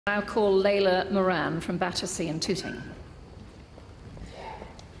I now call Layla Moran from Battersea and Tooting.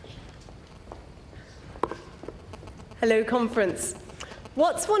 Hello, conference.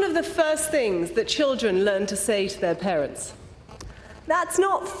 What's one of the first things that children learn to say to their parents? That's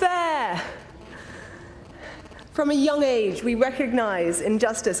not fair. From a young age, we recognize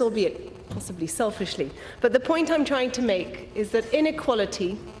injustice, albeit possibly selfishly. But the point I'm trying to make is that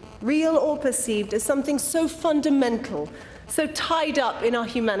inequality, real or perceived, is something so fundamental, so tied up in our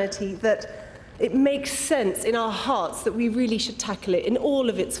humanity, that it makes sense in our hearts that we really should tackle it in all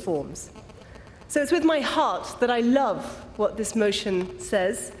of its forms. So it's with my heart that I love what this motion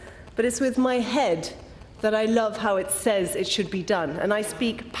says, but it's with my head that I love how it says it should be done. And I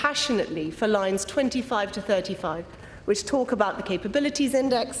speak passionately for lines 25 to 35, which talk about the Capabilities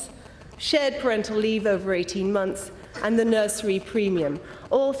Index, shared parental leave over 18 months, and the nursery premium,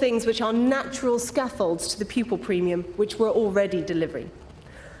 all things which are natural scaffolds to the pupil premium, which we're already delivering.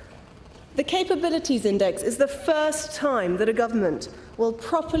 The Capabilities Index is the first time that a government will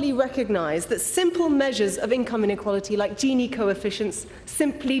properly recognize that simple measures of income inequality, like Gini coefficients,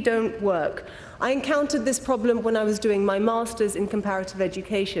 simply don't work. I encountered this problem when I was doing my master's in comparative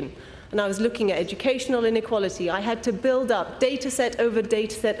education, and I was looking at educational inequality. I had to build up data set over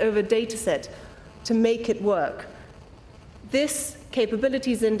data set over data set to make it work. This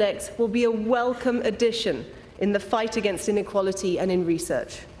Capabilities Index will be a welcome addition in the fight against inequality and in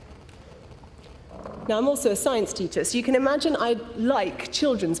research. Now, I'm also a science teacher, so you can imagine I like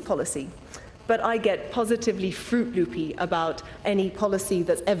children's policy, but I get positively Fruit Loopy about any policy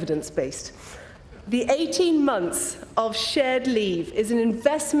that's evidence-based. The 18 months of shared leave is an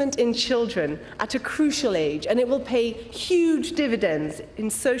investment in children at a crucial age, and it will pay huge dividends in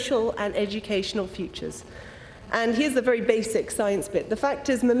social and educational futures. And here's the very basic science bit. The fact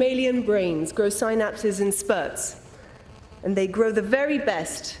is, mammalian brains grow synapses in spurts, and they grow the very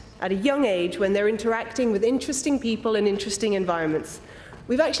best at a young age when they're interacting with interesting people and interesting environments.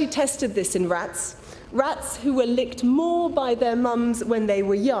 We've actually tested this in rats. Rats who were licked more by their mums when they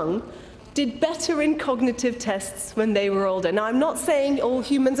were young did better in cognitive tests when they were older. Now, I'm not saying all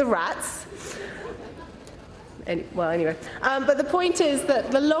humans are rats. But the point is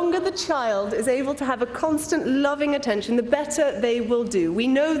that the longer the child is able to have a constant loving attention, the better they will do. We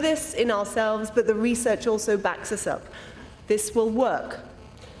know this in ourselves, but the research also backs us up. This will work.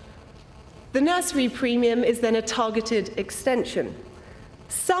 The nursery premium is then a targeted extension.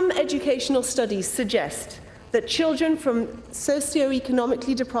 Some educational studies suggest that children from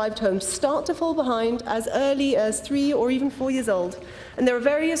socioeconomically deprived homes start to fall behind as early as 3 or even 4 years old. And there are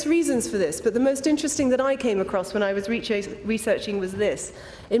various reasons for this, but the most interesting that I came across when I was researching was this.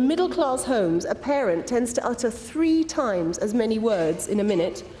 In middle-class homes, a parent tends to utter 3 times as many words in a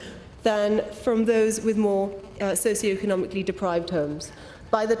minute than from those with more socioeconomically deprived homes.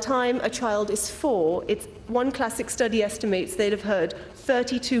 By the time a child is 4, one classic study estimates they'd have heard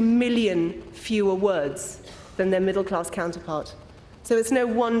 32 million fewer words than their middle-class counterpart. So it's no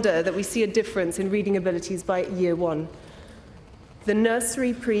wonder that we see a difference in reading abilities by year 1. The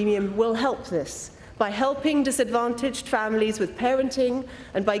nursery premium will help this by helping disadvantaged families with parenting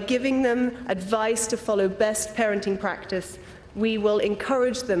and by giving them advice to follow best parenting practice. We will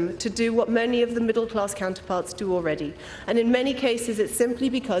encourage them to do what many of the middle-class counterparts do already. And in many cases, it's simply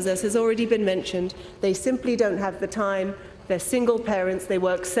because, as has already been mentioned, they simply don't have the time, they're single parents, they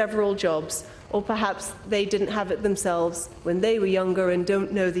work several jobs, or perhaps they didn't have it themselves when they were younger and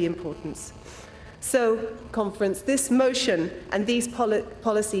don't know the importance. So, conference, this motion and these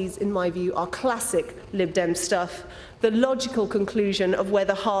policies, in my view, are classic Lib Dem stuff, the logical conclusion of where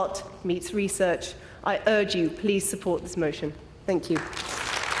the heart meets research. I urge you, please support this motion. Thank you.